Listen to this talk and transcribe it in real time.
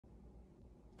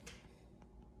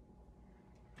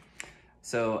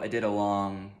So I did a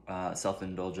long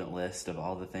self-indulgent list of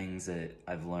all the things that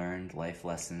I've learned, life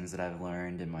lessons that I've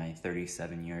learned in my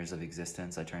 37 years of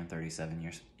existence. I turned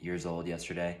 37 years old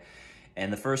yesterday.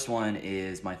 And the first one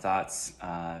is my thoughts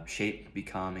shape,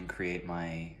 become, and create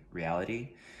my reality.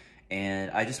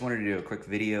 And I just wanted to do a quick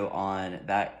video on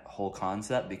that whole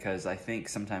concept because I think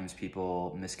sometimes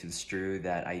people misconstrue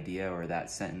that idea or that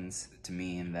sentence to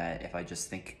mean that if I just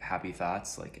think happy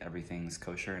thoughts, like everything's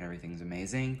kosher and everything's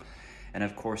amazing. And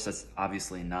of course, that's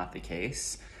obviously not the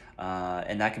case.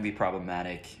 And that can be a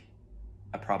problematic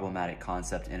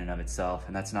concept in and of itself.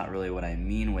 And that's not really what I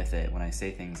mean with it when I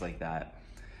say things like that.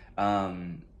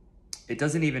 It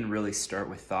doesn't even really start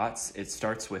with thoughts. It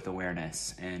starts with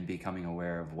awareness and becoming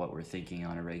aware of what we're thinking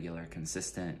on a regular,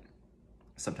 consistent,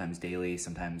 sometimes daily,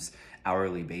 sometimes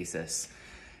hourly basis.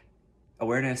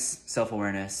 Awareness,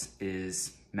 self-awareness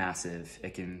is massive.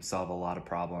 It can solve a lot of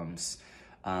problems.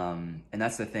 And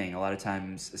that's the thing. A lot of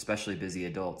times, especially busy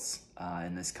adults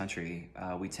in this country,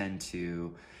 we tend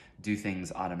to do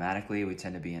things automatically. We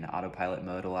tend to be in autopilot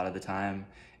mode a lot of the time,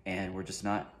 and we're just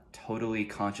not totally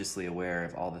consciously aware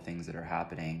of all the things that are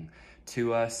happening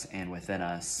to us and within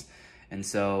us. And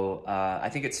so I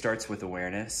think it starts with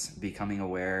awareness, becoming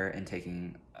aware and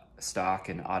taking stock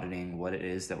and auditing what it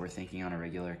is that we're thinking on a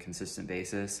regular, consistent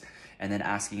basis, and then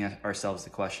asking ourselves the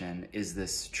question, is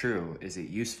this true? Is it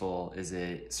useful? Is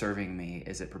it serving me?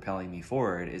 Is it propelling me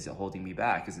forward? Is it holding me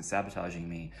back? Is it sabotaging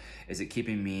me? Is it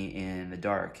keeping me in the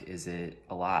dark? Is it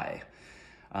a lie?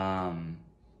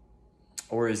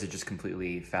 Or is it just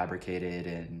completely fabricated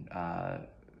and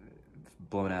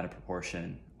blown out of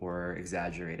proportion or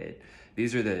exaggerated?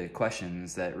 These are the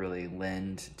questions that really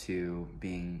lend to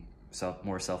being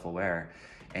more self-aware.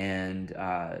 And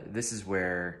this is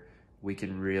where we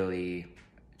can really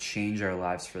change our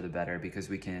lives for the better, because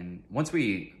once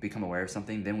we become aware of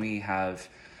something, then we have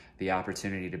the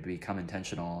opportunity to become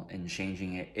intentional in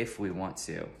changing it if we want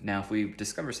to. Now, if we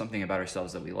discover something about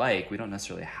ourselves that we like, we don't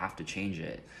necessarily have to change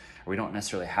it, or we don't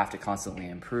necessarily have to constantly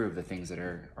improve the things that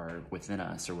are within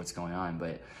us or what's going on.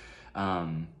 But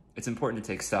it's important to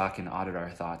take stock and audit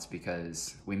our thoughts,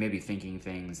 because we may be thinking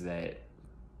things that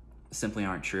simply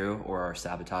aren't true or are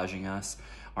sabotaging us,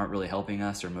 aren't really helping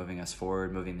us or moving us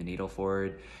forward, moving the needle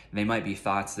forward. And they might be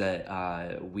thoughts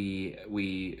that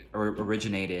we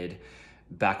originated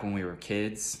back when we were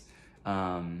kids.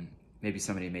 Maybe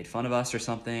somebody made fun of us or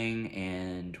something,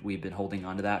 and we've been holding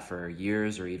on to that for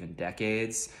years or even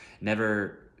decades,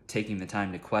 never taking the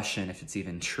time to question if it's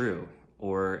even true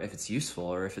or if it's useful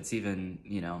or if it's even,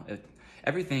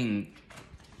 everything.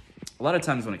 A lot of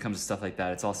times when it comes to stuff like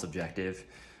that, it's all subjective.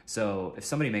 So if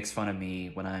somebody makes fun of me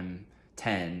when I'm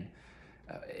 10,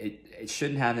 it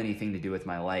shouldn't have anything to do with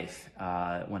my life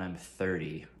when I'm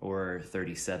 30 or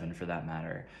 37 for that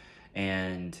matter.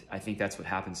 And I think that's what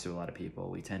happens to a lot of people.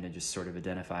 We tend to just sort of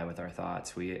identify with our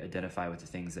thoughts. We identify with the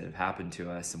things that have happened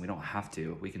to us, and we don't have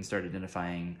to. We can start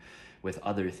identifying with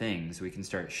other things. We can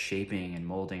start shaping and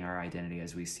molding our identity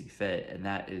as we see fit, and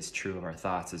that is true of our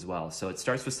thoughts as well. So it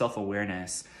starts with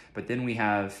self-awareness, but then we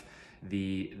have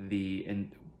the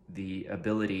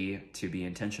ability to be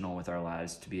intentional with our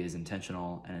lives, to be as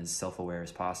intentional and as self-aware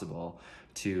as possible,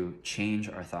 to change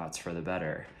our thoughts for the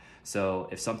better. So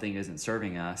if something isn't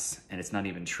serving us and it's not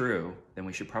even true, then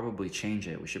we should probably change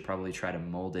it. We should probably try to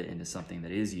mold it into something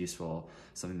that is useful,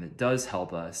 something that does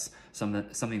help us,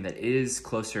 something that is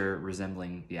closer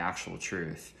resembling the actual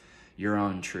truth, your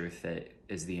own truth, that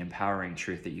is the empowering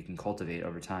truth that you can cultivate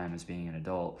over time as being an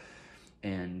adult.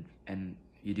 And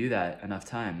you do that enough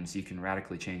times, you can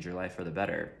radically change your life for the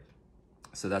better.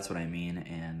 So that's what I mean,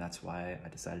 and that's why I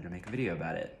decided to make a video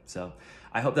about it. So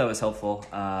I hope that was helpful.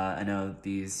 I know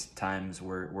these times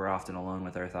we're often alone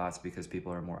with our thoughts because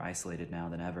people are more isolated now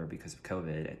than ever because of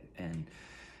COVID. And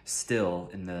still,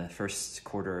 in the first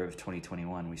quarter of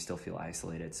 2021, we still feel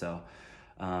isolated. So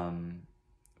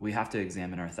we have to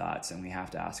examine our thoughts, and we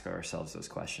have to ask ourselves those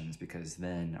questions, because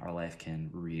then our life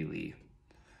can really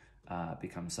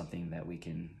become something that we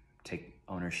can take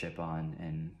ownership on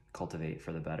and cultivate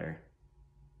for the better.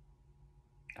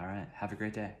 All right, have a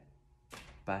great day.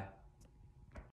 Bye.